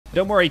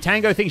Don't worry,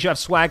 Tango thinks you have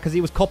swag because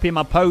he was copying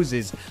my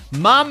poses.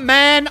 My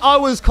man, I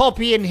was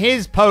copying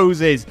his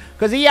poses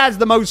because he has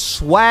the most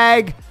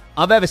swag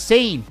I've ever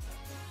seen.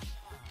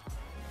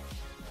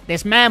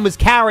 This man was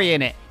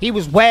carrying it. He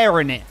was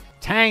wearing it.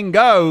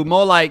 Tango,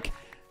 more like...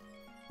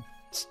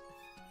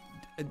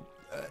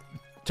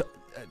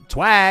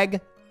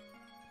 TWAG.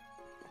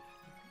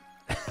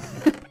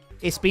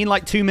 It's been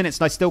like 2 minutes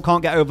and I still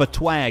can't get over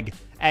TWAG.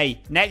 Hey,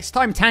 next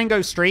time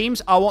Tango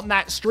streams, I want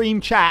that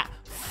stream chat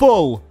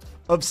full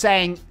of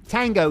saying,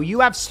 Tango, you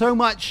have so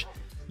much,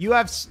 you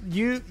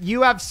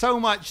have so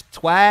much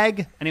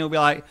TWAG. And he'll be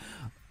like,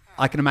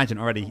 I can imagine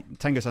already.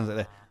 Tango sounds like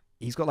that.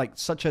 He's got like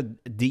such a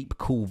deep,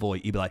 cool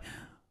voice. He'd be like,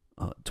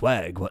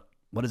 TWAG,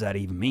 what does that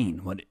even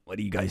mean? What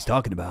are you guys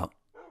talking about?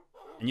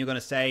 And you're going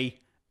to say,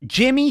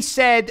 Jimmy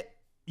said,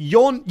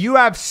 you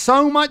have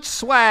so much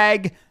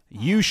swag,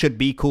 you should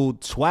be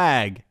called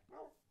TWAG.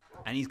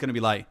 And he's going to be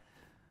like,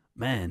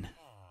 man,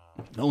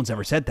 no one's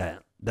ever said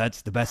that.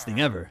 That's the best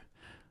thing ever.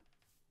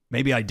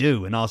 Maybe I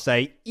do. And I'll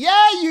say,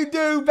 yeah, you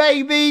do,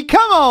 baby.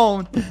 Come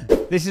on.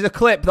 This is a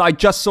clip that I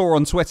just saw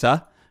on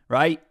Twitter,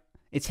 right?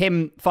 It's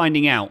him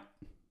finding out.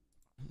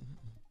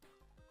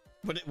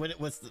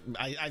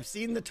 I've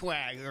seen the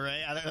TWAG, all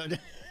right? I don't know.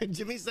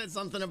 Jimmy said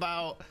something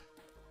about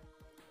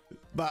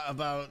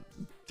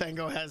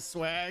Tango has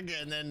swag,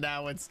 and then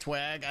now it's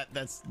TWAG.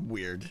 That's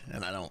weird,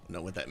 and I don't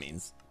know what that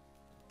means.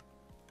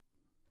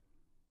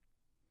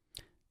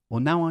 Well,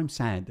 now I'm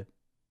sad.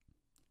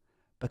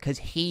 Because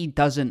he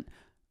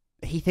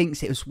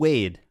thinks it was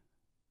weird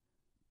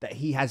that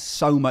he has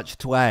so much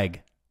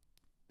TWAG.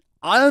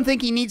 I don't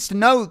think he needs to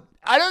know.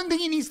 I don't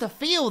think he needs to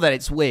feel that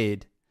it's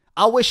weird.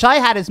 I wish I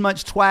had as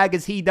much TWAG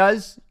as he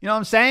does. You know what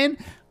I'm saying?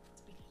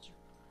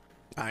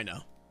 I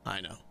know.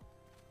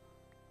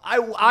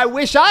 I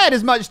wish I had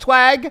as much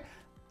TWAG.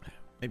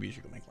 Maybe you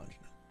should go make lunch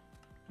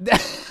now.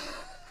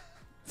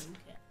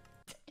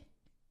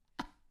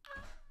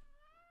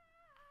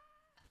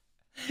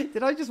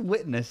 Did I just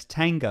witness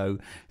Tango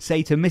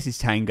say to Mrs.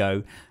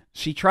 Tango,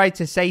 she tried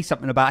to say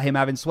something about him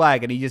having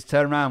swag, and he just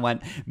turned around and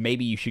went,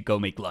 maybe you should go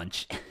make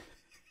lunch.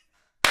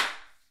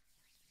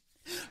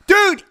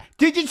 Dude,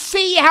 did you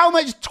see how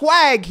much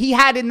TWAG he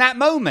had in that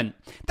moment?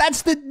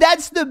 That's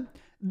the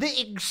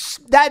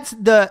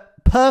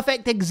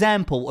perfect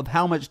example of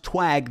how much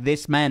TWAG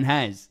this man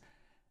has.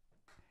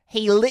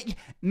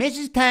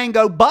 Mrs.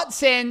 Tango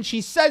butts in,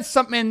 she says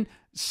something,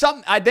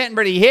 I didn't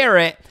really hear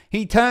it.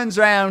 He turns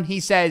around, he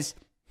says,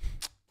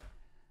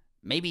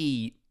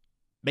 maybe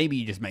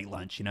you just make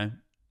lunch, you know?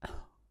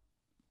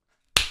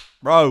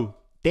 Bro,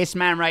 this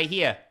man right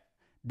here.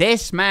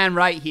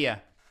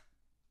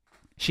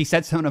 She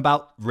said something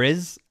about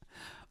Riz.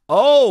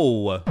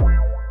 Oh.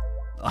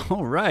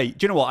 All right.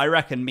 Do you know what? I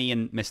reckon me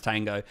and Mrs.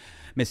 Tango,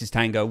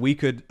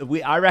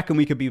 I reckon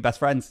we could be best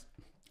friends.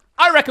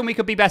 I don't know.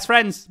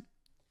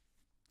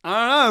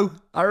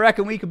 I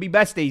reckon we could be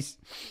besties.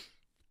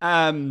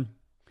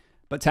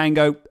 But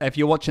Tango, if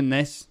you're watching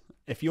this,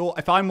 if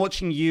I'm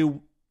watching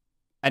you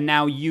and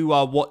now you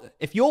are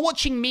if you're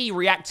watching me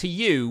react to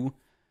you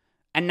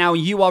and now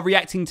you are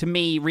reacting to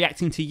me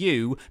reacting to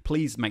you,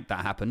 please make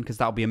that happen because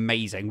that would be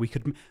amazing. We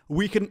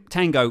could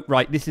Tango,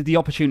 right, this is the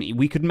opportunity.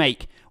 We could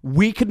make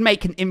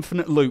an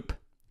infinite loop.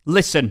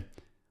 Listen.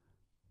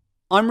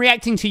 I'm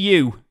reacting to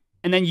you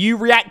and then you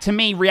react to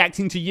me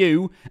reacting to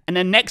you, and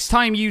then next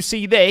time you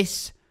see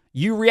this,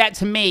 you react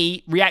to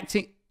me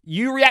reacting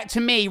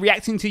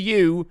to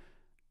you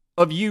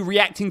of you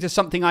reacting to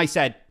something I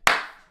said.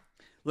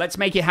 Let's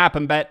make it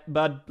happen,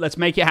 bud. Let's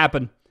make it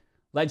happen.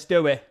 Let's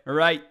do it, all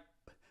right?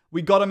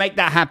 We got to make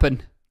that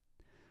happen.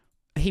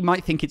 He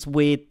might think it's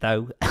weird,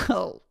 though.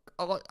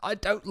 I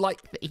don't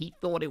like that he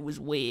thought it was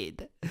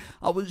weird.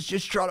 I was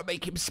just trying to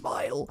make him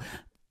smile.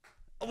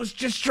 I was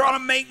just trying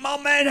to make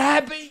my man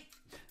happy.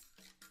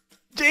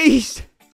 Jeez.